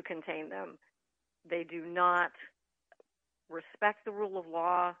to contain them. They do not respect the rule of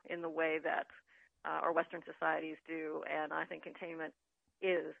law in the way that our Western societies do, and I think containment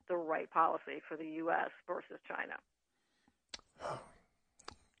is the right policy for the U.S. versus China.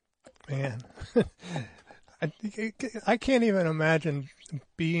 Man, I can't even imagine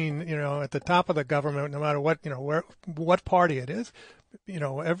being, at the top of the government, no matter what party it is.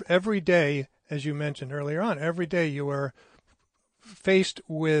 Every day, as you mentioned earlier on, every day you are faced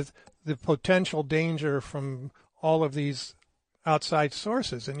with the potential danger from all of these outside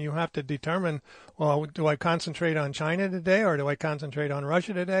sources, and you have to determine, well, do I concentrate on China today, or do I concentrate on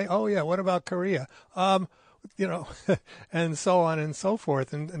Russia today? Oh yeah, what about Korea? And so on and so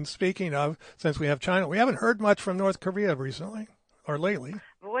forth. And speaking of, since we have China, we haven't heard much from North Korea recently or lately.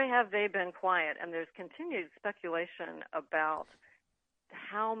 Boy, have they been quiet, and there's continued speculation about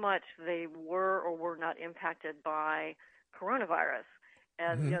how much they were or were not impacted by coronavirus.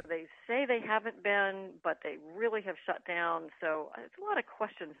 And they say they haven't been, but they really have shut down. So there's a lot of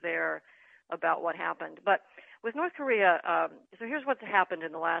questions there about what happened. But with North Korea, so here's what's happened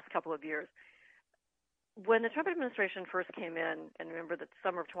in the last couple of years. When the Trump administration first came in, and remember the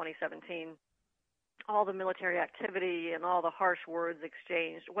summer of 2017, all the military activity and all the harsh words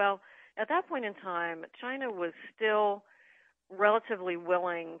exchanged, well, at that point in time, China was still relatively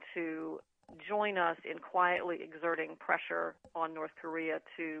willing to join us in quietly exerting pressure on North Korea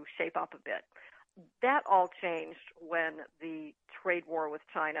to shape up a bit. That all changed when the trade war with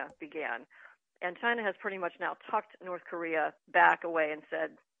China began. And China has pretty much now tucked North Korea back away and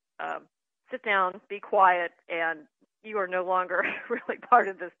said, sit down, be quiet, and you are no longer really part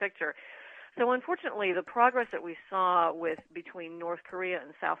of this picture. So unfortunately, the progress that we saw between North Korea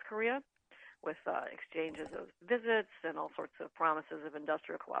and South Korea, with exchanges of visits and all sorts of promises of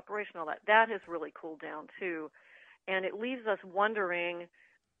industrial cooperation, all that has really cooled down too. And it leaves us wondering,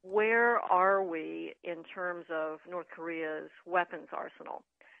 where are we in terms of North Korea's weapons arsenal?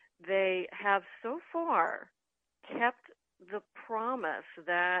 They have so far kept the promise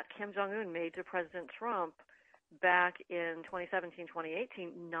that Kim Jong-un made to President Trump back in 2017,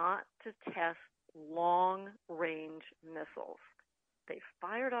 2018, not to test long-range missiles. They've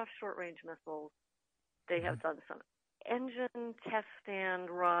fired off short-range missiles. They have done some engine test stand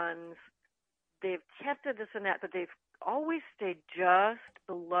runs. They've tested this and that, but they've always stayed just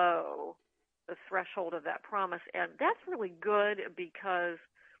below the threshold of that promise. And that's really good because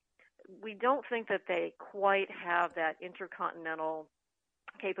we don't think that they quite have that intercontinental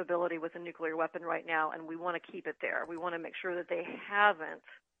capability with a nuclear weapon right now, and we want to keep it there. We want to make sure that they haven't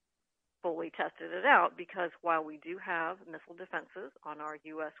fully tested it out, because while we do have missile defenses on our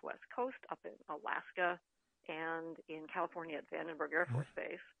U.S. West Coast, up in Alaska and in California at Vandenberg Air Force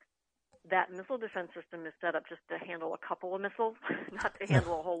Base, that missile defense system is set up just to handle a couple of missiles, not to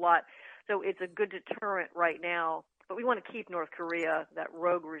handle a whole lot. So it's a good deterrent right now, but we want to keep North Korea, that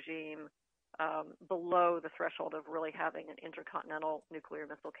rogue regime, below the threshold of really having an intercontinental nuclear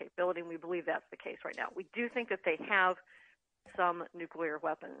missile capability, and we believe that's the case right now. We do think that they have some nuclear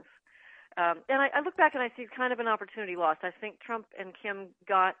weapons. And I look back and I see kind of an opportunity lost. I think Trump and Kim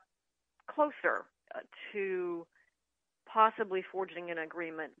got closer to possibly forging an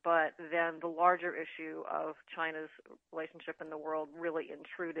agreement, but then the larger issue of China's relationship in the world really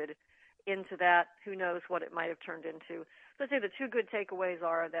intruded into that. Who knows what it might have turned into. So I'd say the two good takeaways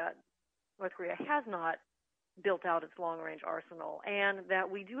are that North Korea has not built out its long-range arsenal, and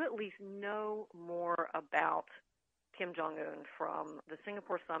that we do at least know more about Kim Jong-un from the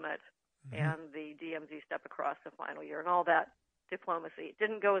Singapore summit and the DMZ step across the final year and all that diplomacy. It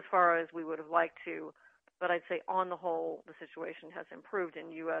didn't go as far as we would have liked to, but I'd say on the whole, the situation has improved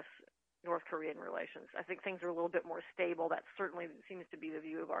in U.S.-North Korean relations. I think things are a little bit more stable. That certainly seems to be the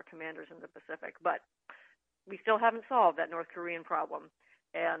view of our commanders in the Pacific, but we still haven't solved that North Korean problem.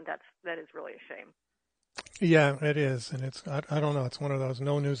 And that is really a shame. Yeah, it is, and it's I don't know. It's one of those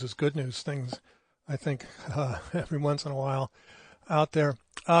no news is good news things. I think every once in a while out there.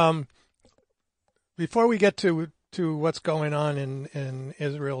 Before we get to what's going on in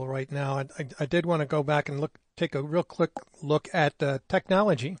Israel right now, I did want to go back and take a real quick look at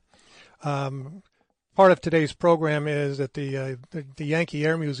technology. Part of today's program is that the Yankee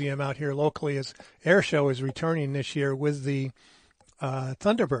Air Museum out here locally air show is returning this year with the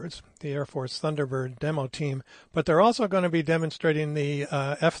Thunderbirds, the Air Force Thunderbird demo team, but they're also going to be demonstrating the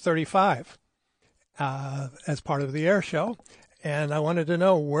F-35 as part of the air show. And I wanted to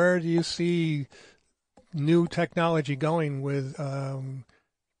know, where do you see new technology going with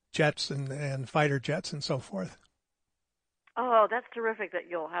jets and fighter jets and so forth? Oh, that's terrific that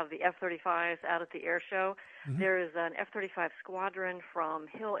you'll have the F-35s out at the air show. Mm-hmm. There is an F-35 squadron from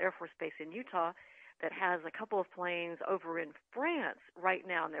Hill Air Force Base in Utah that has a couple of planes over in France right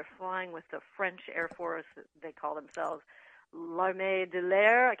now, and they're flying with the French Air Force. They call themselves L'Armée de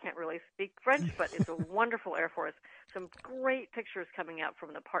l'Air. I can't really speak French, but it's a wonderful Air Force. Some great pictures coming out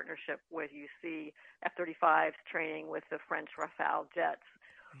from the partnership where you see F-35s training with the French Rafale jets.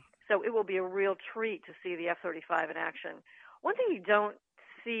 So it will be a real treat to see the F-35 in action. One thing you don't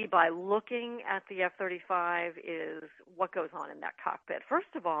see by looking at the F-35 is what goes on in that cockpit.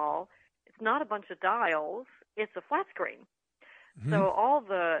 First of all, it's not a bunch of dials, it's a flat screen. Mm-hmm. So all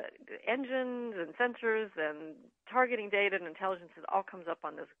the engines and sensors and targeting data and intelligence, it all comes up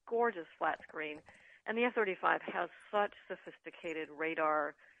on this gorgeous flat screen. And the F-35 has such sophisticated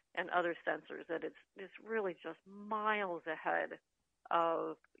radar and other sensors that it's really just miles ahead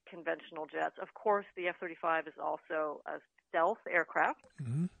of conventional jets. Of course, the F-35 is also a stealth aircraft,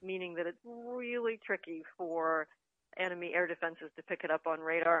 meaning that it's really tricky for enemy air defenses to pick it up on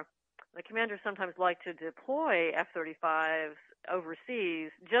radar. The commanders sometimes like to deploy F-35s overseas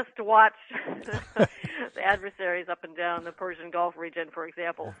just to watch the adversaries up and down the Persian Gulf region, for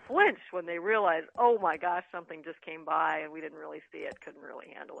example, flinch when they realize, oh my gosh, something just came by and we didn't really see it, couldn't really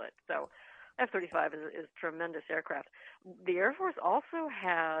handle it. So F-35 is tremendous aircraft. The Air Force also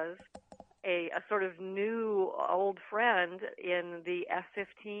has a sort of new old friend in the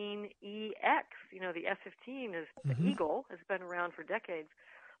F-15EX. You know, the F-15 is the Eagle, has been around for decades.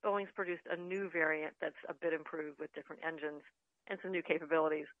 Boeing's produced a new variant that's a bit improved with different engines and some new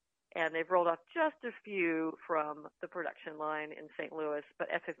capabilities. And they've rolled off just a few from the production line in St. Louis, but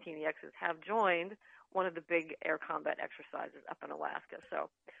F-15EXs have joined one of the big air combat exercises up in Alaska.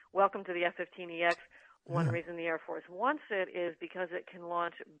 So welcome to the F-15EX. One reason the Air Force wants it is because it can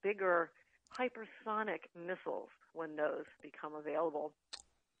launch bigger hypersonic missiles when those become available.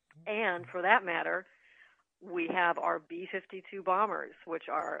 And for that matter, we have our B-52 bombers, which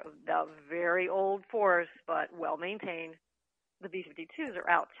are the very old force but well-maintained. The B-52s are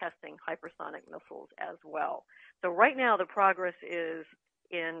out testing hypersonic missiles as well. So right now the progress is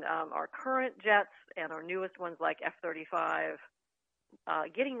in our current jets and our newest ones like F-35,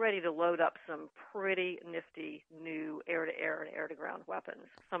 getting ready to load up some pretty nifty new air-to-air and air-to-ground weapons,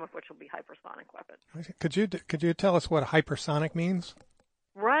 some of which will be hypersonic weapons. Could you tell us what hypersonic means?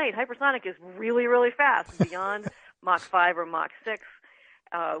 Right. Hypersonic is really, really fast, beyond Mach 5 or Mach 6.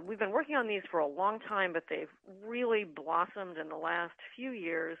 We've been working on these for a long time, but they've really blossomed in the last few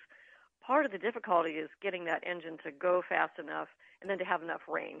years part of the difficulty is getting that engine to go fast enough and then to have enough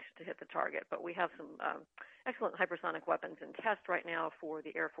range to hit the target. But we have some excellent hypersonic weapons in test right now for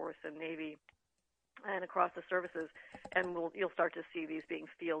the Air Force and Navy and across the services, and you'll start to see these being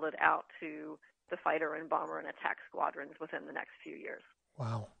fielded out to the fighter and bomber and attack squadrons within the next few years.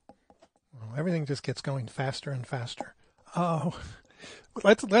 Wow. Well, everything just gets going faster and faster. Oh,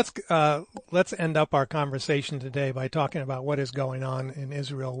 let's end up our conversation today by talking about what is going on in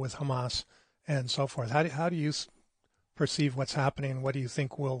Israel with Hamas and so forth. How do you perceive what's happening? What do you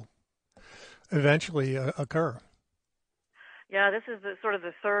think will eventually occur? Yeah, this is sort of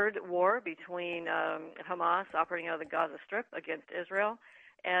the third war between Hamas operating out of the Gaza Strip against Israel.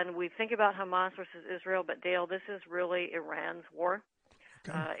 And we think about Hamas versus Israel, but Dale, this is really Iran's war.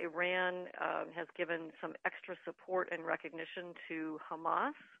 Okay. Iran has given some extra support and recognition to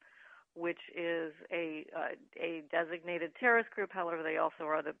Hamas, which is a designated terrorist group. However, they also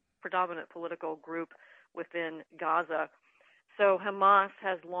are the predominant political group within Gaza. So Hamas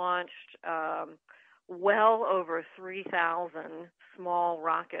has launched well over 3,000 small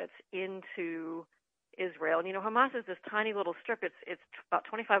rockets into Israel. And, Hamas is this tiny little strip. It's about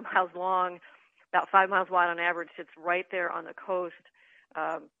 25 miles long, about 5 miles wide on average. It's right there on the coast,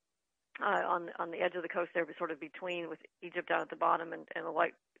 on the edge of the coast there, sort of between with Egypt down at the bottom and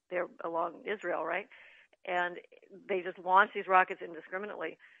like there along Israel, right? And they just launch these rockets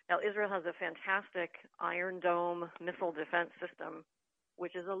indiscriminately. Now, Israel has a fantastic Iron Dome missile defense system,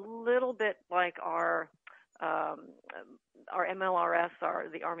 which is a little bit like our MLRS,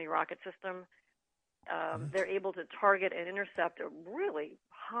 the Army rocket system. They're able to target and intercept a really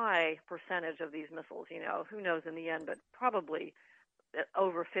high percentage of these missiles. Who knows in the end, but probably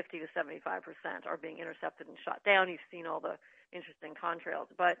over 50 to 75% are being intercepted and shot down. You've seen all the interesting contrails.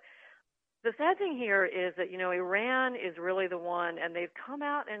 But the sad thing here is that, Iran is really the one, and they've come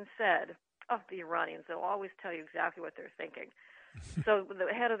out and said, the Iranians, they'll always tell you exactly what they're thinking. So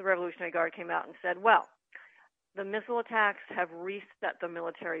the head of the Revolutionary Guard came out and said, well, the missile attacks have reset the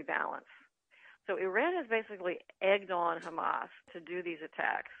military balance. So Iran has basically egged on Hamas to do these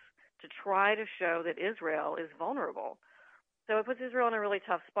attacks to try to show that Israel is vulnerable. So it puts Israel in a really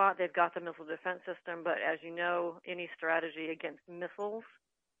tough spot. They've got the missile defense system, but as you know, any strategy against missiles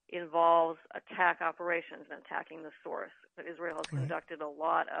involves attack operations and attacking the source. But Israel has conducted a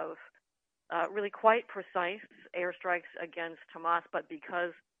lot of really quite precise airstrikes against Hamas, but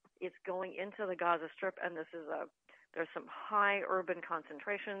because it's going into the Gaza Strip and there's some high urban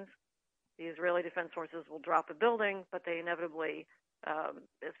concentrations, the Israeli Defense Forces will drop a building, but they inevitably,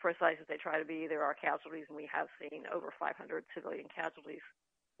 as precise as they try to be, there are casualties, and we have seen over 500 civilian casualties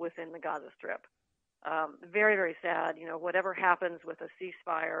within the Gaza Strip. Very, very sad. Whatever happens with a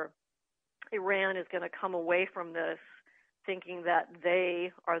ceasefire, Iran is going to come away from this thinking that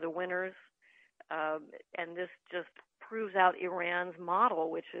they are the winners, and this just proves out Iran's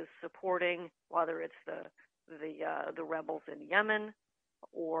model, which is supporting whether it's the rebels in Yemen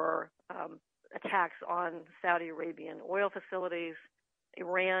or attacks on Saudi Arabian oil facilities.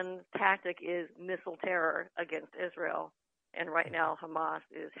 Iran's tactic is missile terror against Israel, and right now Hamas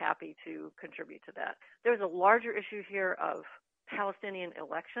is happy to contribute to that. There's a larger issue here of Palestinian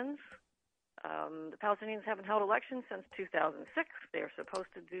elections. The Palestinians haven't held elections since 2006. They're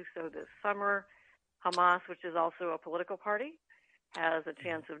supposed to do so this summer. Hamas, which is also a political party, has a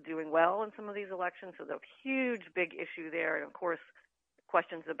chance of doing well in some of these elections. So there's a huge, big issue there. And, of course,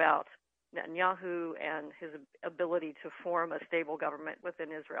 questions about Netanyahu and his ability to form a stable government within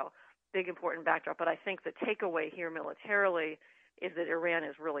Israel. Big, important backdrop. But I think the takeaway here militarily is that Iran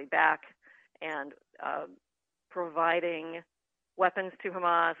is really back and providing weapons to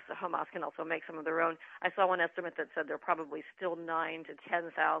Hamas. Hamas can also make some of their own. I saw one estimate that said there are probably still 9,000 to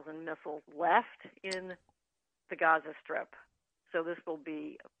 10,000 missiles left in the Gaza Strip. So this will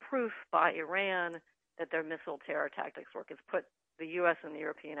be proof by Iran that their missile terror tactics work. It's put the U.S. and the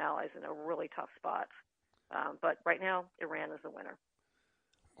European allies in a really tough spot. But right now, Iran is the winner.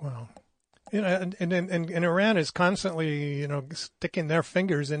 Wow. And Iran is constantly, sticking their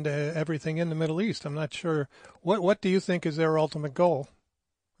fingers into everything in the Middle East. I'm not sure. What do you think is their ultimate goal?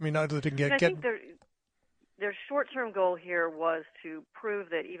 I mean, other than I think their short-term goal here was to prove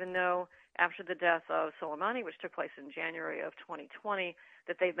that even though after the death of Soleimani, which took place in January of 2020,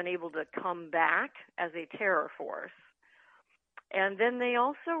 that they've been able to come back as a terror force. And then they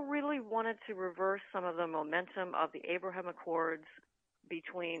also really wanted to reverse some of the momentum of the Abraham Accords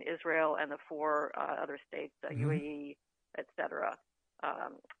between Israel and the four other states, UAE, et cetera,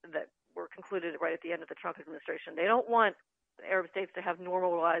 that were concluded right at the end of the Trump administration. They don't want the Arab states to have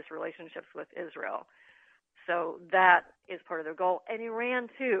normalized relationships with Israel. So that is part of their goal. And Iran,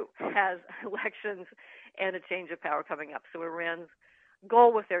 too, has elections and a change of power coming up. So Iran's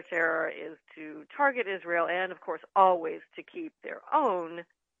goal with their terror is to target Israel and, of course, always to keep their own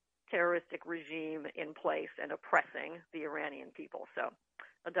terroristic regime in place and oppressing the Iranian people. So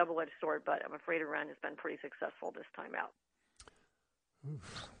a double-edged sword, but I'm afraid Iran has been pretty successful this time out.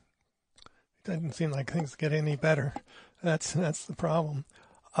 Oof. It doesn't seem like things get any better. That's the problem.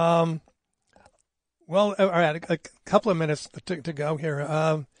 Well, all right, a couple of minutes to go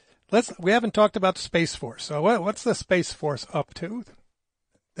here. We haven't talked about the Space Force. So what's the Space Force up to?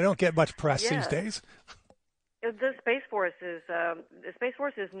 They don't get much press these days. The Space Force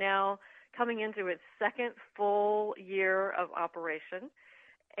is now coming into its second full year of operation,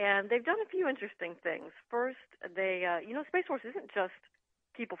 and they've done a few interesting things. First, they Space Force isn't just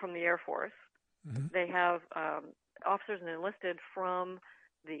people from the Air Force. Mm-hmm. They have officers and enlisted from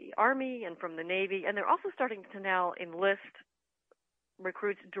the Army and from the Navy, and they're also starting to now enlist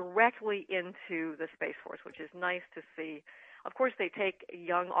recruits directly into the Space Force, which is nice to see. Of course, they take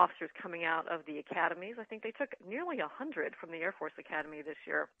young officers coming out of the academies. I think they took nearly 100 from the Air Force Academy this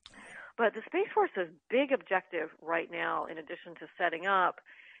year. But the Space Force's big objective right now, in addition to setting up,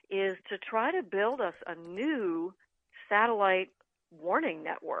 is to try to build us a new satellite warning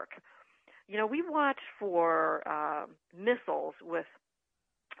network. You know, we watch for missiles with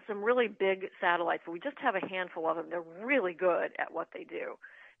some really big satellites, but we just have a handful of them. They're really good at what they do,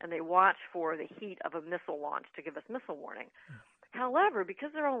 and they watch for the heat of a missile launch to give us missile warning. However, because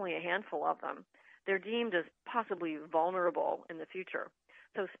there are only a handful of them, they're deemed as possibly vulnerable in the future.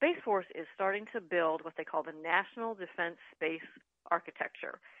 So Space Force is starting to build what they call the National Defense Space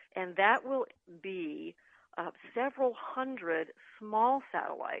Architecture, and that will be several hundred small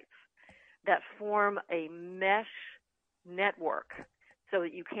satellites that form a mesh network so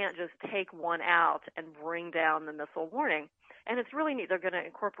that you can't just take one out and bring down the missile warning. And it's really neat. They're going to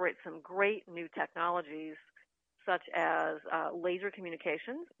incorporate some great new technologies, such as laser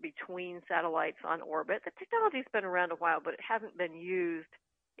communications between satellites on orbit. The technology's been around a while, but it hasn't been used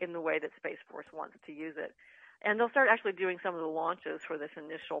in the way that Space Force wants to use it. And they'll start actually doing some of the launches for this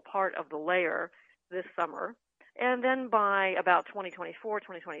initial part of the layer this summer. And then by about 2024,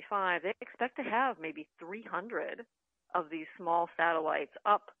 2025, they expect to have maybe 300 of these small satellites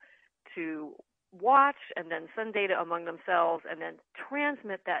up to watch and then send data among themselves and then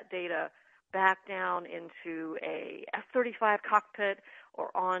transmit that data back down into a F-35 cockpit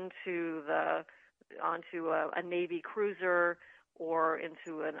or onto a Navy cruiser or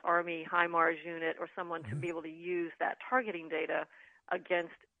into an Army HIMARS unit or someone to be able to use that targeting data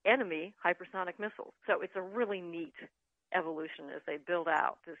against enemy hypersonic missiles. So it's a really neat evolution as they build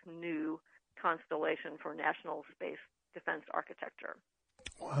out this new constellation for national space defense architecture.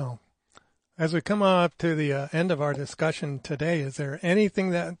 Wow. As we come up to the end of our discussion today, is there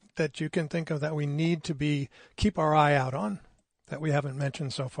anything that you can think of that we need to keep our eye out on that we haven't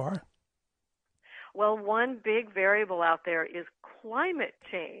mentioned so far? Well, one big variable out there is climate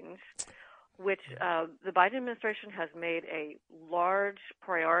change, which the Biden administration has made a large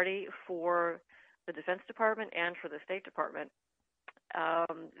priority for the Defense Department and for the State Department.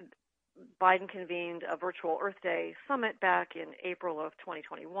 Biden convened a virtual Earth Day summit back in April of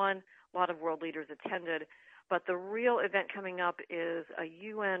 2021. A lot of world leaders attended. But the real event coming up is a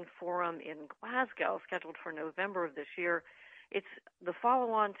UN forum in Glasgow scheduled for November of this year. It's the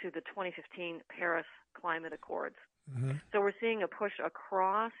follow-on to the 2015 Paris Climate Accords. Mm-hmm. So we're seeing a push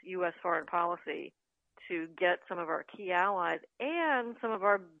across U.S. foreign policy to get some of our key allies and some of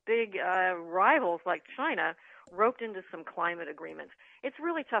our big rivals like China roped into some climate agreements. It's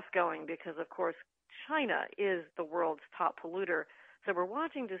really tough going because, of course, China is the world's top polluter. So we're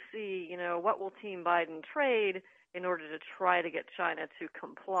watching to see, what will Team Biden trade in order to try to get China to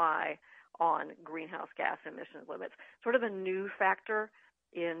comply on greenhouse gas emissions limits. Sort of a new factor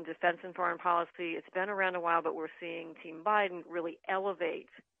in defense and foreign policy. It's been around a while, but we're seeing Team Biden really elevate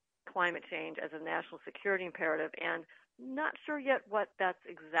climate change as a national security imperative, and not sure yet what that's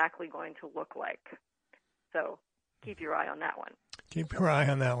exactly going to look like. So keep your eye on that one. Keep your eye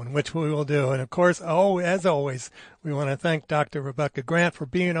on that one, which we will do. And, of course, as always, we want to thank Dr. Rebecca Grant for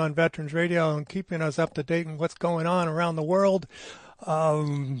being on Veterans Radio and keeping us up to date on what's going on around the world,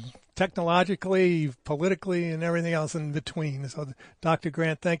 technologically, politically, and everything else in between. So, Dr.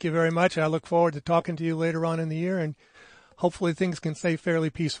 Grant, thank you very much. I look forward to talking to you later on in the year, and hopefully things can stay fairly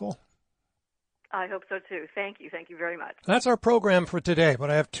peaceful. I hope so, too. Thank you. Thank you very much. That's our program for today, but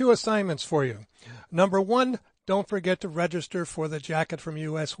I have 2 assignments for you. Number 1, don't forget to register for the jacket from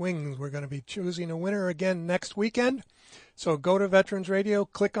U.S. Wings. We're going to be choosing a winner again next weekend. So go to Veterans Radio,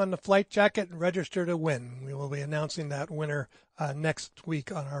 click on the flight jacket, and register to win. We will be announcing that winner next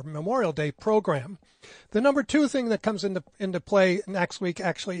week on our Memorial Day program. The number two thing that comes into play next week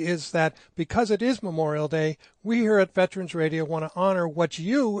actually is that because it is Memorial Day, we here at Veterans Radio want to honor what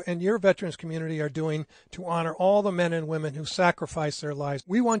you and your veterans community are doing to honor all the men and women who sacrifice their lives.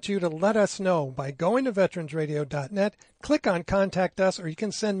 We want you to let us know by going to veteransradio.net, click on Contact Us, or you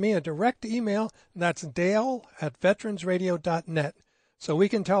can send me a direct email. That's Dale@veteransradio.net. So we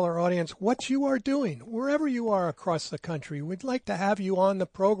can tell our audience what you are doing wherever you are across the country. We'd like to have you on the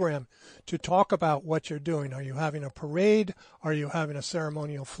program to talk about what you're doing. Are you having a parade? Are you having a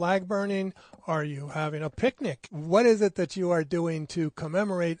ceremonial flag burning? Are you having a picnic? What is it that you are doing to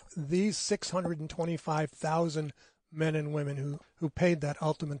commemorate these 625,000 men and women who paid that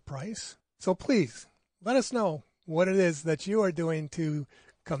ultimate price? So please let us know what it is that you are doing to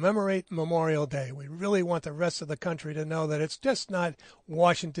commemorate Memorial Day. We really want the rest of the country to know that it's just not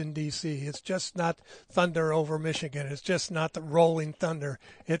Washington, D.C. It's just not thunder over Michigan. It's just not the rolling thunder.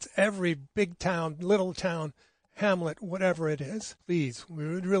 It's every big town, little town, hamlet, whatever it is. Please, we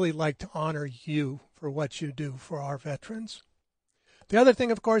would really like to honor you for what you do for our veterans. The other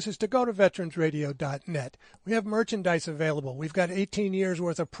thing, of course, is to go to veteransradio.net. We have merchandise available. We've got 18 years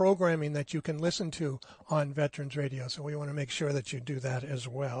worth of programming that you can listen to on Veterans Radio, so we want to make sure that you do that as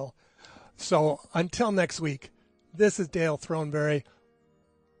well. So until next week, this is Dale Throneberry.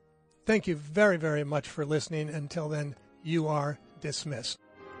 Thank you very, very much for listening. Until then, you are dismissed.